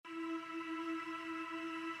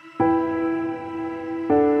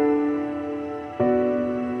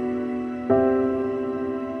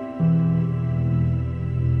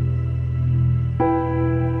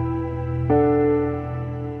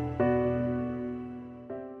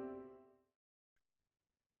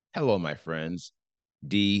Hello, my friends.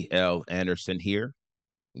 D.L. Anderson here.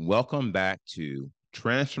 Welcome back to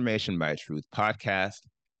Transformation by Truth podcast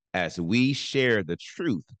as we share the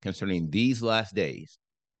truth concerning these last days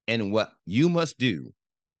and what you must do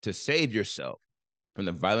to save yourself from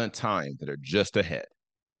the violent times that are just ahead.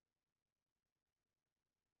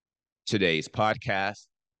 Today's podcast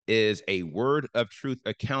is a word of truth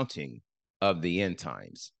accounting of the end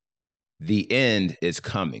times. The end is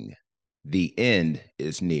coming. The end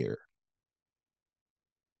is near.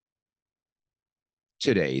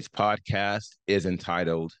 Today's podcast is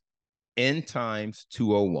entitled End Times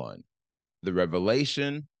 201, The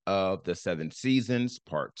Revelation of the Seven Seasons,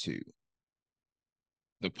 Part 2.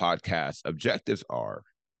 The podcast objectives are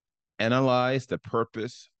analyze the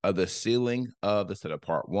purpose of the sealing of the set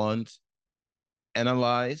apart ones,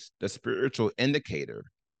 analyze the spiritual indicator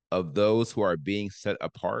of those who are being set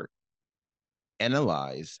apart,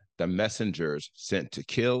 analyze the messengers sent to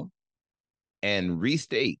kill, and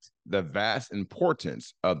restate the vast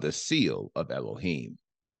importance of the Seal of Elohim.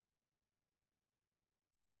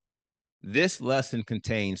 This lesson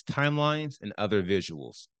contains timelines and other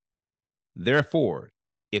visuals. Therefore,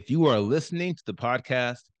 if you are listening to the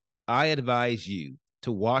podcast, I advise you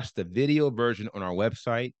to watch the video version on our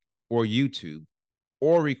website or YouTube,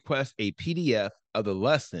 or request a PDF of the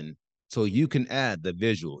lesson so you can add the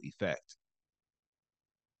visual effect.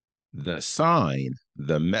 The sign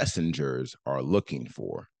the messengers are looking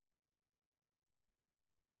for.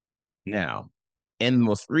 Now, in the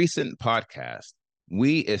most recent podcast,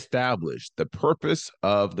 we established the purpose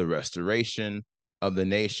of the restoration of the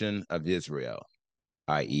nation of Israel,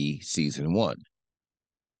 i.e., season 1.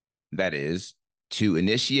 That is, to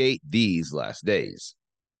initiate these last days.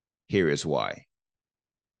 Here is why.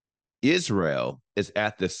 Israel is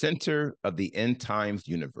at the center of the end times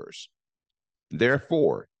universe.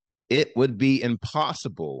 Therefore, it would be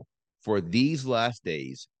impossible for these last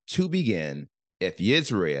days to begin if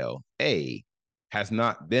Israel, A, has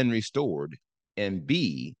not been restored, and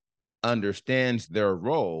B, understands their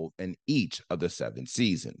role in each of the 7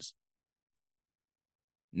 seasons.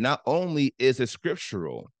 Not only is it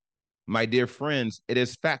scriptural, my dear friends, it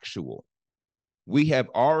is factual. We have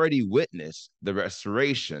already witnessed the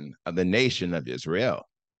restoration of the nation of Israel.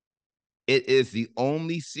 It is the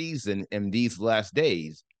only season in these last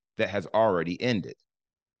days that has already ended.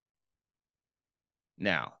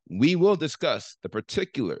 Now, we will discuss the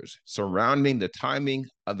particulars surrounding the timing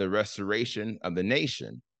of the restoration of the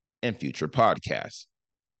nation in future podcasts.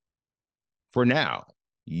 For now,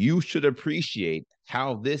 you should appreciate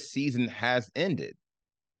how this season has ended,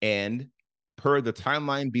 and per the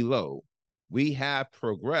timeline below, we have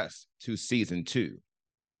progressed to season 2,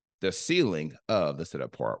 the sealing of the set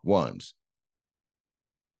apart ones.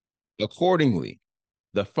 Accordingly,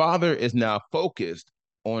 the Father is now focused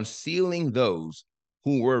on sealing those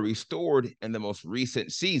who were restored in the most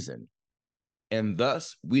recent season, and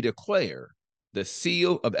thus we declare the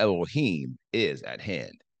seal of Elohim is at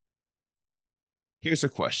hand. Here's a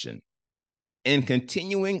question. In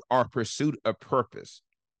continuing our pursuit of purpose,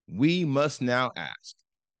 we must now ask,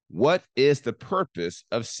 what is the purpose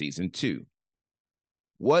of season 2?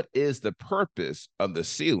 What is the purpose of the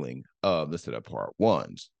sealing of the set apart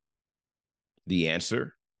ones? The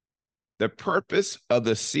answer: the purpose of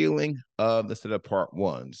the sealing of the set apart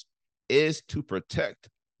ones is to protect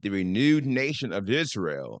the renewed nation of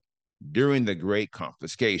Israel during the Great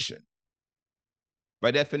Confiscation.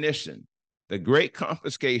 By definition, the Great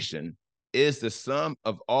Confiscation is the sum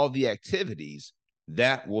of all the activities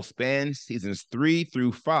that will span seasons 3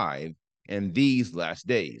 through 5 in these last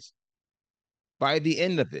days. By the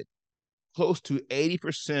end of it, close to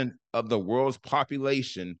 80% of the world's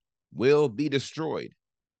population will be destroyed.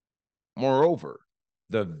 Moreover,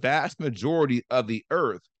 the vast majority of the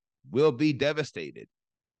earth will be devastated,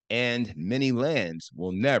 and many lands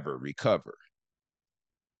will never recover.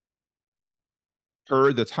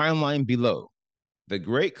 Per the timeline below, the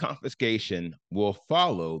Great Confiscation will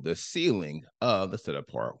follow the sealing of the set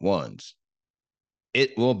apart ones.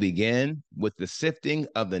 It will begin with the sifting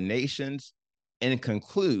of the nations and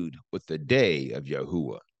conclude with the day of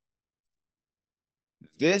Yahuwah.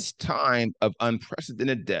 This time of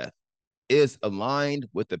unprecedented death is aligned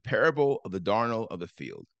with the parable of the darnel of the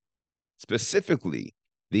field, specifically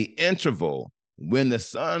the interval when the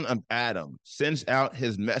son of Adam sends out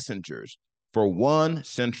his messengers for one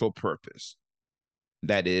central purpose,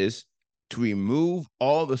 that is, to remove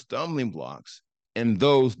all the stumbling blocks in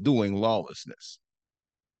those doing lawlessness.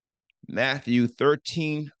 Matthew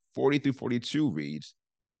 13:40-42 reads,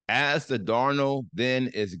 as the darnel then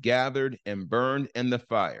is gathered and burned in the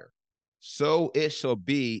fire, so it shall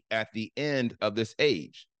be at the end of this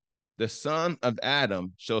age. the son of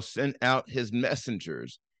Adam shall send out his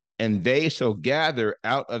messengers, and they shall gather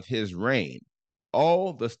out of his reign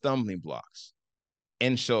all the stumbling blocks,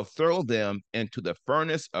 and shall throw them into the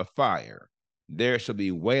furnace of fire. There shall be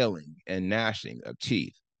wailing and gnashing of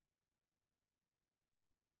teeth.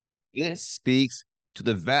 It speaks to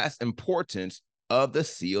the vast importance of the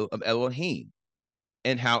seal of Elohim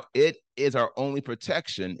and how it is our only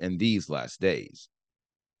protection in these last days.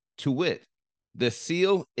 To wit, the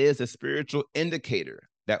seal is a spiritual indicator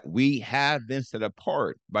that we have been set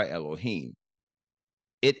apart by Elohim.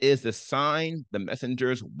 It is the sign the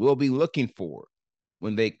messengers will be looking for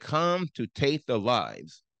when they come to take the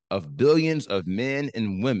lives of billions of men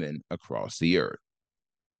and women across the earth.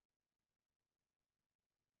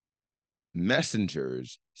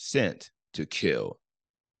 Messengers sent to kill.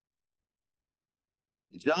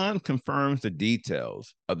 John confirms the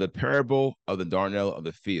details of the parable of the darnel of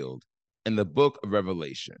the field in the book of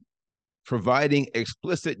Revelation, providing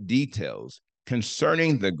explicit details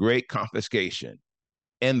concerning the great confiscation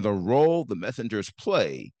and the role the messengers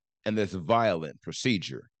play in this violent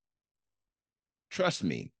procedure. Trust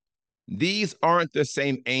me, these aren't the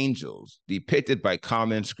same angels depicted by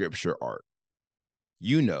common scripture art.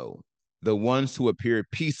 You know, the ones who appear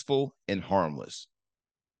peaceful and harmless.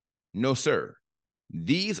 No, sir,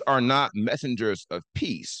 these are not messengers of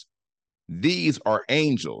peace. These are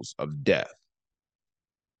angels of death.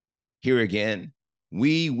 Here again,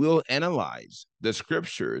 we will analyze the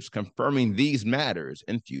scriptures confirming these matters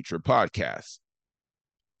in future podcasts.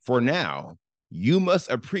 For now, you must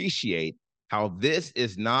appreciate how this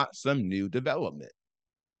is not some new development.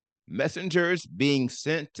 Messengers being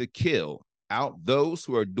sent to kill out those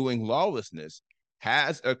who are doing lawlessness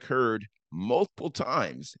has occurred multiple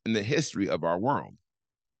times in the history of our world.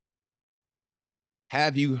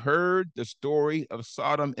 Have you heard the story of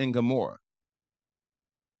Sodom and Gomorrah?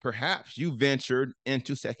 Perhaps you ventured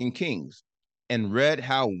into 2 Kings and read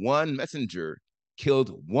how one messenger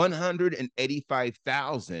killed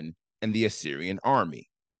 185,000 in the Assyrian army.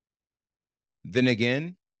 Then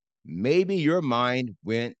again, maybe your mind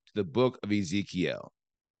went to the book of Ezekiel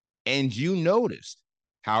and you noticed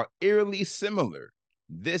how eerily similar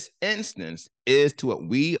this instance is to what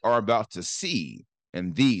we are about to see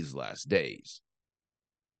in these last days.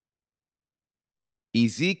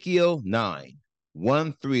 Ezekiel 9,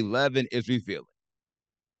 1 through 11 is revealing.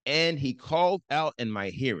 And he called out in my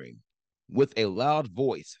hearing with a loud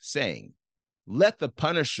voice, saying, let the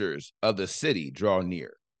punishers of the city draw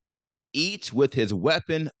near, each with his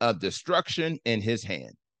weapon of destruction in his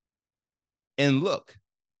hand. And look,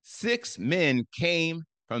 6 men came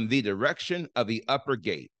from the direction of the upper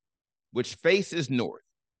gate, which faces north,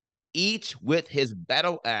 each with his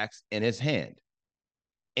battle axe in his hand.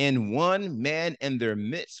 And one man in their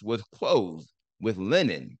midst was clothed with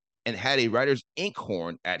linen and had a writer's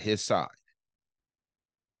inkhorn at his side.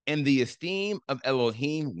 And the esteem of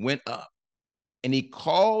Elohim went up, and he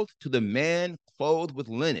called to the man clothed with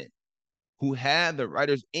linen, who had the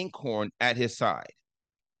writer's inkhorn at his side.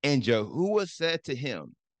 And Yahuwah said to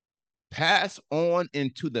him, pass on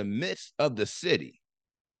into the midst of the city,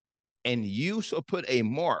 and you shall put a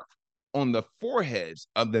mark on the foreheads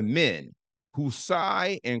of the men who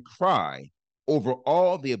sigh and cry over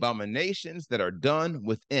all the abominations that are done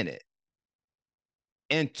within it.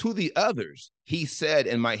 And to the others, he said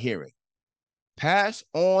in my hearing, pass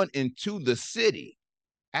on into the city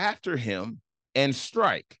after him and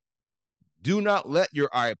strike. Do not let your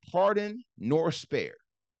eye pardon nor spare.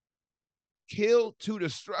 Kill to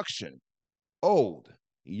destruction old,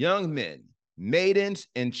 young men, maidens,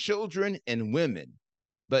 and children and women,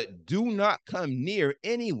 but do not come near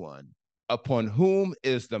anyone upon whom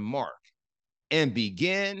is the mark, and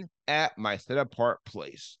begin at my set apart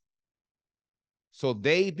place. So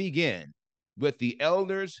they began with the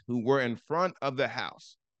elders who were in front of the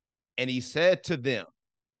house. And he said to them,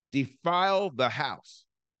 defile the house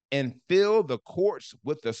and fill the courts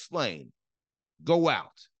with the slain. Go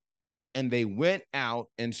out. And they went out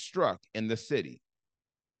and struck in the city.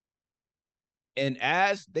 And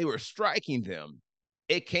as they were striking them,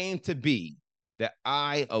 it came to be that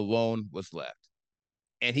I alone was left.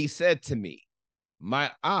 And he said to me, my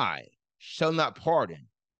eye shall not pardon,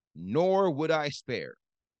 nor would I spare.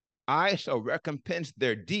 I shall recompense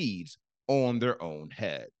their deeds on their own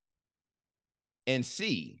head. And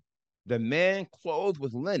see, the man clothed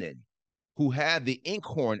with linen, who had the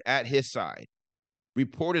inkhorn at his side,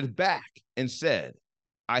 reported back and said,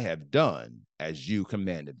 I have done as you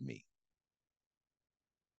commanded me.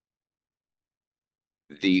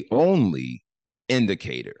 The only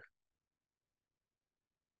indicator.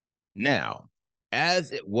 Now,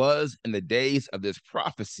 as it was in the days of this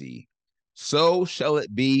prophecy So shall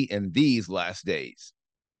it be in these last days.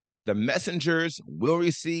 The messengers will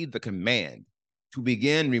receive the command to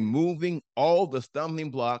begin removing all the stumbling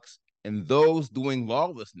blocks and those doing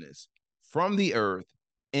lawlessness from the earth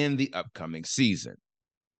in the upcoming season.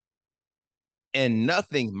 And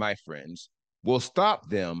nothing, my friends, will stop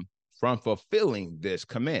them from fulfilling this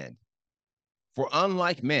command. For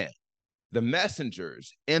unlike man, the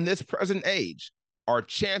messengers in this present age are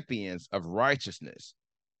champions of righteousness,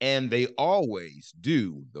 and they always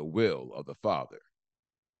do the will of the Father.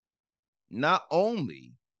 Not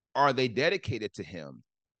only are they dedicated to him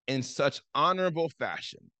in such honorable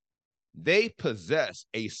fashion, they possess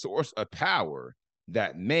a source of power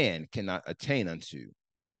that man cannot attain unto.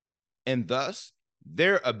 And thus,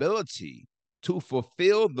 their ability to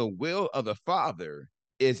fulfill the will of the Father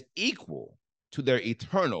is equal to their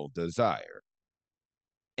eternal desire.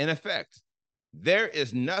 In effect, there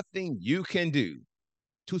is nothing you can do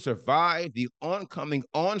to survive the oncoming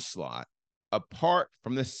onslaught apart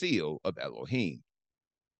from the seal of Elohim.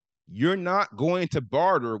 You're not going to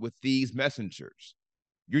barter with these messengers.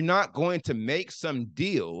 You're not going to make some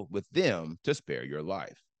deal with them to spare your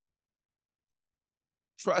life.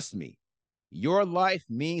 Trust me, your life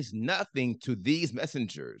means nothing to these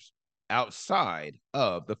messengers outside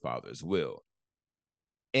of the Father's will.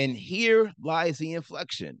 And here lies the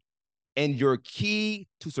inflection and your key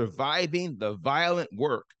to surviving the violent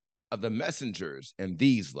work of the messengers in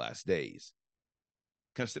these last days.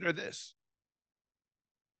 Consider this.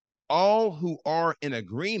 All who are in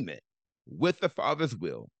agreement with the Father's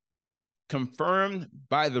will, confirmed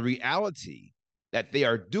by the reality that they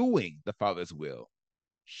are doing the Father's will,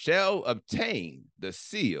 shall obtain the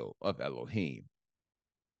seal of Elohim.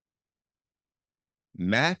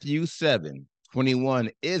 Matthew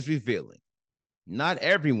 7:21 is revealing. Not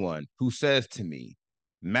everyone who says to me,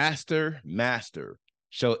 Master, Master,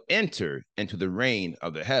 shall enter into the reign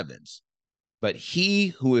of the heavens, but he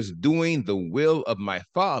who is doing the will of my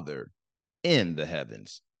Father in the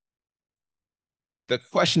heavens. The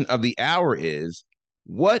question of the hour is,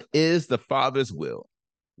 what is the Father's will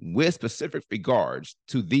with specific regards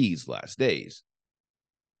to these last days?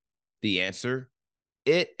 The answer,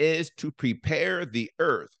 it is to prepare the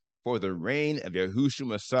earth for the reign of Yahushua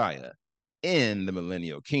Messiah in the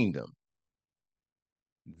millennial kingdom.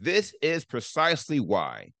 This is precisely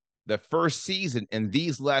why the first season in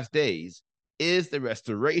these last days is the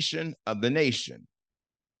restoration of the nation.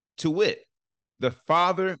 To wit, the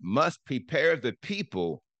Father must prepare the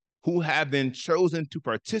people who have been chosen to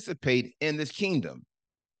participate in this kingdom,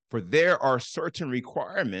 for there are certain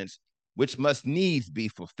requirements which must needs be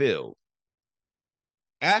fulfilled.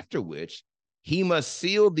 After which, he must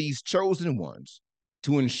seal these chosen ones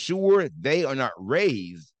to ensure they are not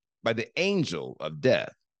raised by the angel of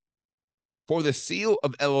death. For the seal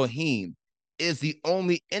of Elohim is the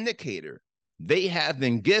only indicator they have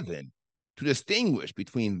been given to distinguish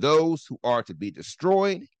between those who are to be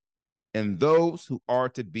destroyed and those who are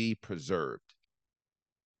to be preserved.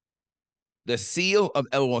 The seal of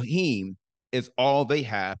Elohim is all they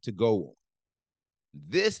have to go on.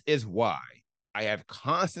 This is why I have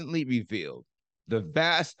constantly revealed the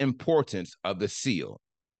vast importance of the seal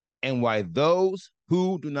and why those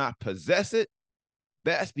who do not possess it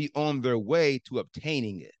best be on their way to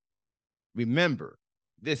obtaining it. Remember,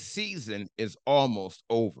 this season is almost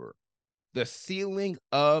over. The sealing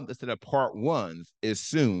of the set apart ones is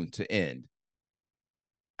soon to end.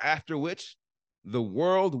 After which, the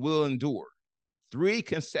world will endure 3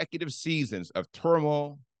 consecutive seasons of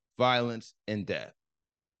turmoil, violence, and death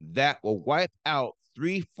that will wipe out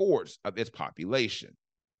 3/4 of its population.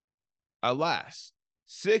 Alas,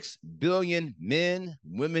 6 billion men,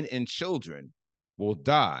 women, and children will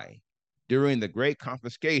die during the great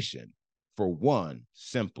confiscation for one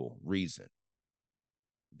simple reason.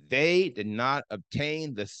 They did not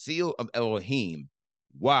obtain the seal of Elohim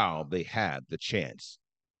while they had the chance.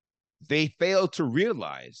 They failed to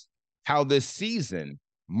realize how this season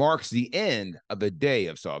marks the end of the day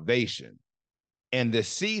of salvation, and this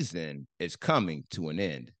season is coming to an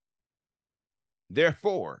end.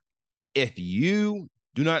 Therefore, if you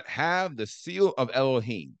do not have the seal of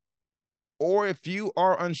Elohim, or if you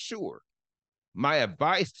are unsure, my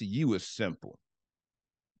advice to you is simple.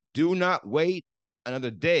 Do not wait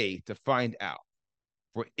another day to find out.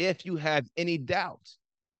 For if you have any doubt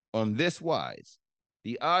on this wise,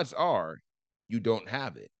 the odds are you don't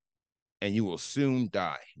have it, and you will soon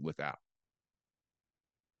die without.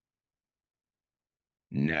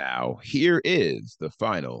 Now, here is the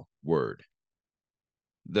final word.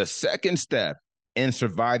 The second step in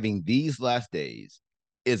surviving these last days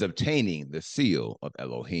is obtaining the seal of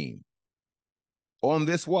Elohim. On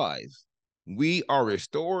this wise, we are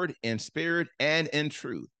restored in spirit and in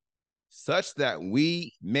truth, such that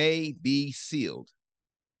we may be sealed,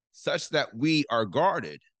 such that we are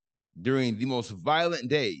guarded during the most violent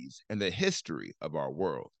days in the history of our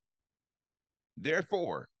world.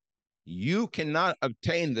 Therefore, you cannot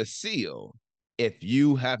obtain the seal if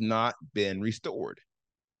you have not been restored.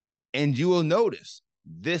 And you will notice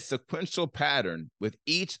this sequential pattern with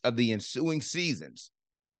each of the ensuing seasons.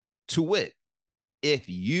 To wit, if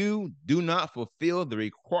you do not fulfill the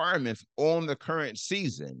requirements on the current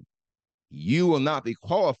season, you will not be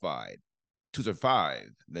qualified to survive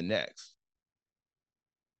the next.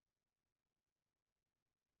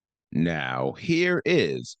 Now, here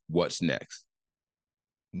is what's next.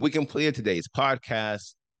 We completed today's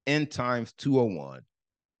podcast, End Times 201,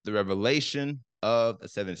 the revelation of the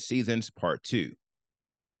seven seasons, part 2.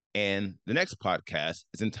 And the next podcast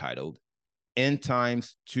is entitled End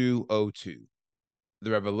Times 202,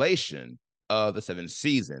 the revelation of the seven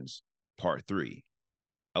seasons, part 3.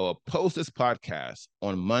 I will post this podcast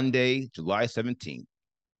on Monday, July 17th,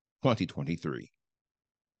 2023.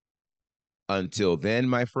 Until then,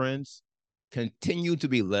 my friends, continue to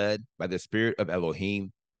be led by the Spirit of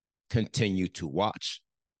Elohim. Continue to watch,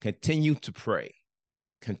 continue to pray,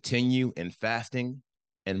 continue in fasting,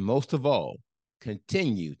 and most of all,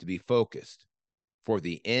 continue to be focused, for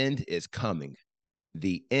the end is coming.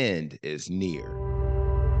 The end is near.